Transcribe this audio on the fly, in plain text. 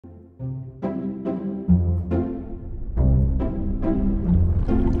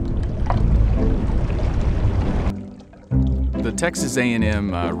Texas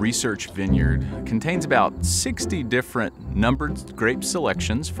A&M Research Vineyard contains about 60 different numbered grape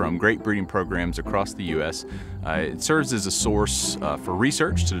selections from grape breeding programs across the U.S. It serves as a source for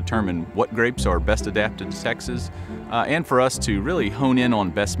research to determine what grapes are best adapted to Texas and for us to really hone in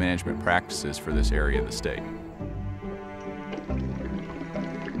on best management practices for this area of the state.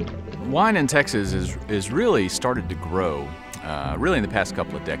 Wine in Texas is really started to grow really in the past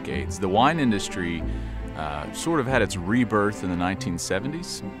couple of decades. The wine industry sort of had its rebirth in the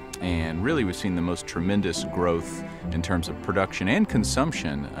 1970s, and really we've seen the most tremendous growth in terms of production and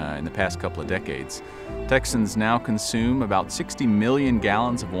consumption in the past couple of decades. Texans now consume about 60 million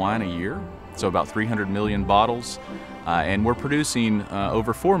gallons of wine a year, so about 300 million bottles, and we're producing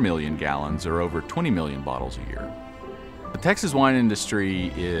over 4 million gallons or over 20 million bottles a year. The Texas wine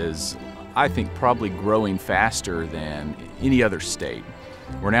industry is, I think, probably growing faster than any other state.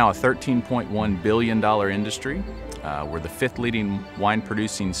 We're now a $13.1 billion industry. We're the 5th leading wine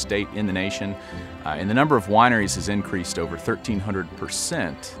producing state in the nation, and the number of wineries has increased over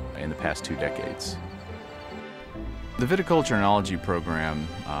 1,300% in the past 2 decades. The viticulture and enology program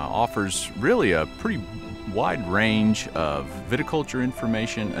offers really a pretty wide range of viticulture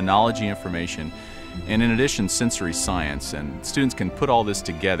information, enology information, and in addition, sensory science. And students can put all this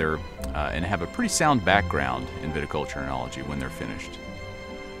together and have a pretty sound background in viticulture and enology when they're finished.